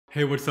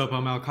Hey, what's up?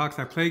 I'm Al Cox.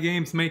 I play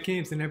games, make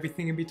games, and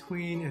everything in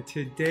between. And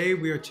today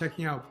we are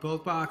checking out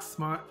Buildbox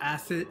Smart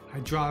Asset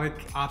Hydraulic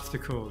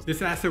Obstacles.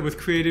 This asset was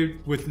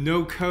created with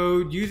no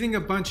code using a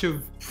bunch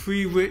of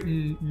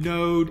pre-written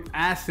node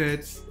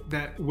assets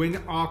that,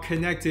 when all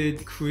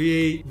connected,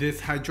 create this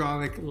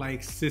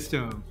hydraulic-like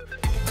system.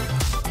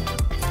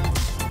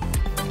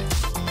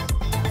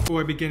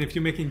 Before I begin, if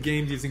you're making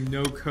games using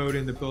no code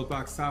in the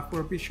Buildbox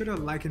software, be sure to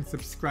like and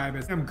subscribe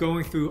as I'm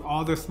going through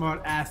all the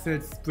smart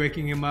assets,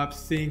 breaking them up,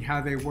 seeing how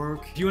they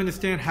work. If you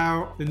understand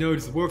how the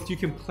nodes work, you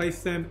can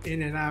place them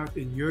in and out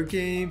in your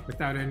game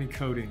without any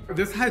coding.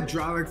 This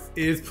hydraulics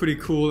is pretty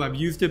cool. I've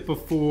used it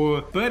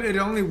before, but it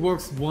only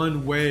works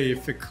one way.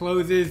 If it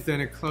closes, then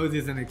it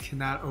closes and it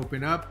cannot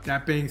open up.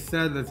 That being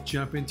said, let's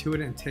jump into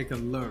it and take a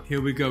look.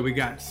 Here we go. We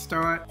got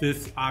start.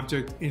 This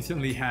object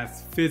instantly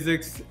has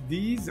physics.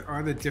 These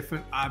are the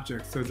different objects.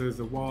 So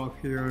there's a wall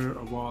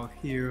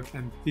here,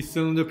 and these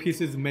cylinder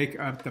pieces make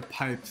up the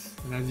pipes.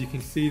 And as you can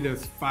see,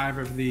 there's 5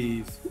 of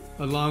these.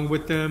 Along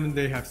with them,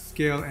 they have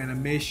scale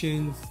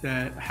animations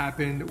that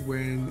happen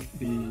when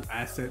the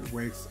asset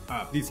wakes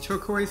up. These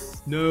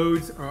turquoise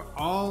nodes are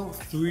all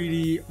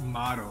 3D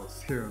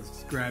models. Here,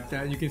 let's grab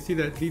that. You can see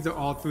that these are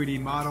all 3D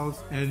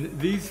models, and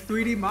these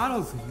 3D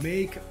models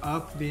make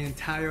up the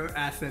entire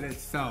asset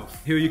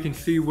itself. Here you can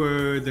see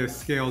where they're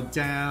scaled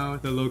down,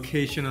 the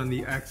location on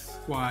the X,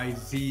 Y,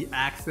 Z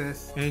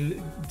axis,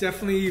 and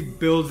definitely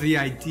builds the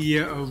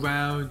idea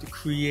around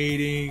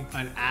creating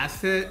an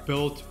asset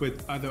built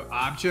with other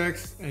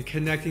objects and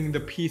connecting the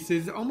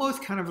pieces,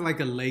 almost kind of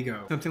like a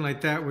Lego. Something like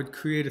that would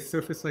create a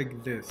surface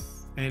like this.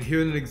 And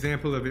here's an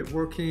example of it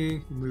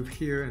working. You move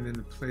here and then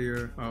the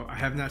player, oh, I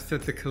have not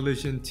set the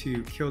collision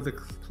to kill the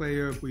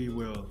player, we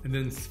will. And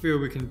then sphere,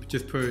 we can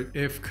just put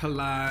if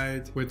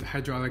collide with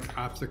hydraulic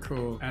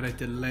obstacle at a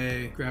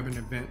delay, grab an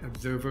event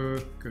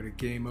observer, go to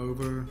game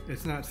over.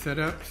 It's not set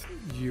up,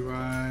 UI,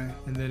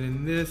 and then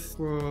in this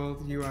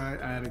world, UI,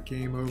 add a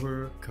game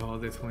over, call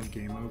this one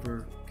game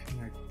over.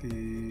 Connect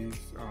these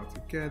all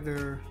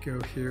together. Go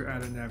here,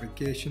 add a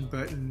navigation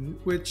button,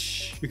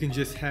 which we can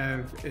just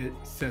have it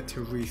set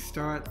to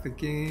restart the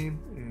game.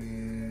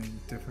 And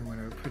definitely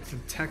want to put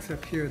some text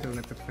up here to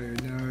let the player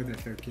know that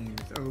their game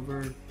is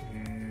over.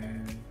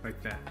 And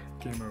like that,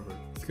 game over.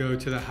 Let's go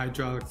to the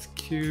hydraulics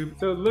cube.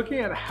 So looking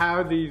at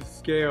how these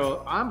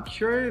scale, I'm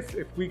curious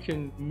if we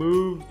can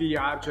move the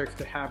objects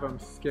to have them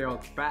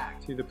scaled back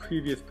to the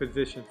previous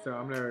position. So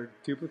I'm gonna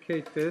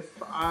duplicate this.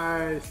 If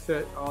I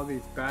set all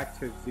these back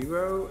to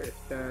 0, if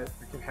that,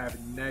 I can have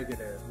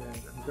negative.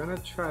 And I'm gonna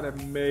try to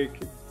make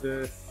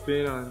this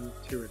spin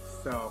onto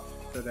itself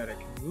so that it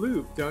can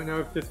loop. Don't know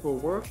if this will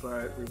work,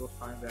 but we will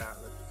find out.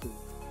 Let's see.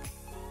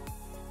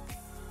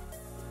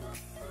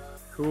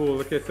 Cool,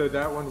 okay, so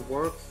that one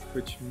works,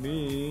 which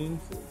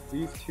means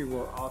these two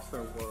will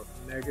also work.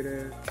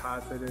 Negative,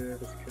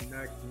 positive, let's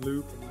connect,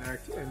 loop,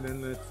 connect, and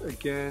then let's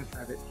again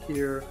have it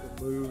here,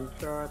 remove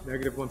start,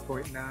 negative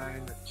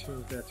 1.9, let's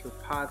change that to a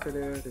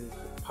positive,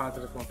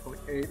 positive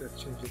 1.8,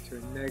 let's change it to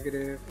a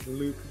negative,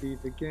 loop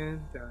these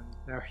again, done.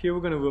 Now here we're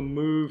going to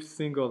remove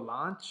single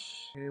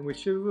launch, and we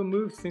should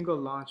remove single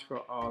launch for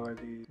all of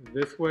these.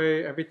 This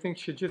way everything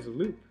should just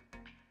loop.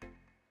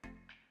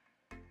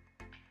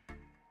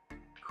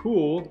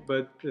 Cool,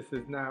 but this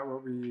is not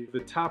what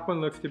the top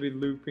one looks to be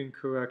looping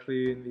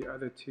correctly and the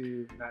other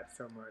two not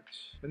so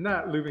much. And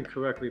not looping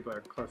correctly,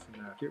 but close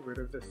enough. Get rid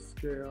of the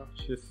scale,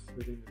 just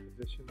within the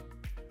position.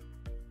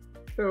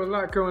 So a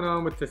lot going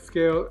on with the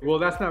scale. Well,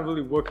 that's not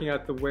really working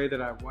out the way that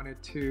I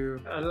wanted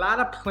to. A lot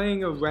of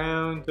playing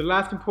around. The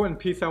last important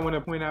piece I want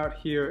to point out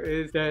here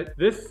is that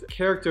this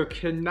character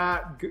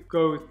cannot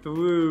go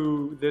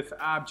through this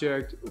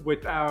object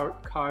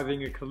without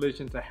causing a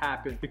collision to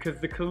happen,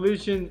 because the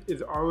collision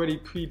is already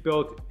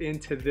pre-built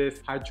into this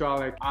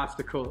hydraulic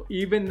obstacle.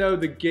 Even though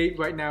the gate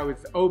right now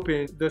is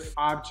open, this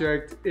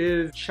object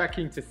is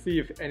checking to see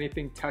if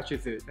anything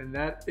touches it. And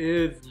that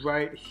is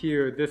right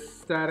here, this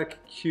static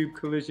cube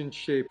collision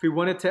shape. If we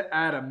wanted to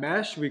add a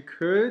mesh, we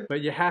could,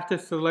 but you have to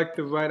select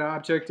the right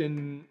object,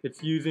 and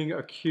it's using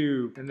a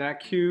cube, and that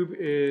cube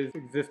is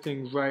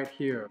existing right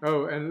here.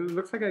 Oh, and it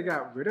looks like I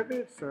got rid of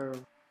it, so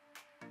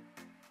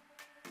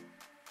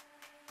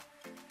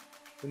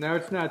now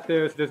it's not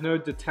there, so there's no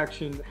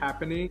detection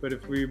happening. But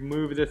if we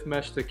move this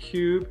mesh to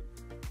cube,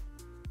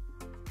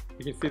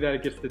 you can see that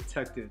it gets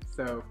detected.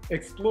 So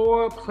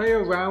explore, play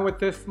around with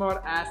this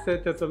smart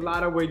asset. There's a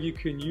lot of ways you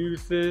can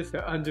use this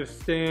to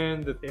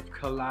understand that if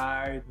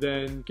collide,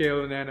 then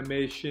scale an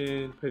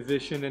animation,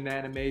 position an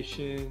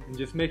animation, and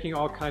just making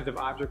all kinds of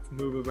objects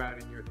move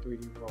around in your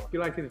 3D world. If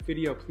you liked this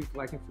video, please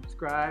like and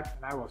subscribe,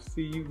 and I will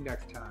see you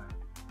next time.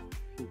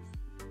 Peace.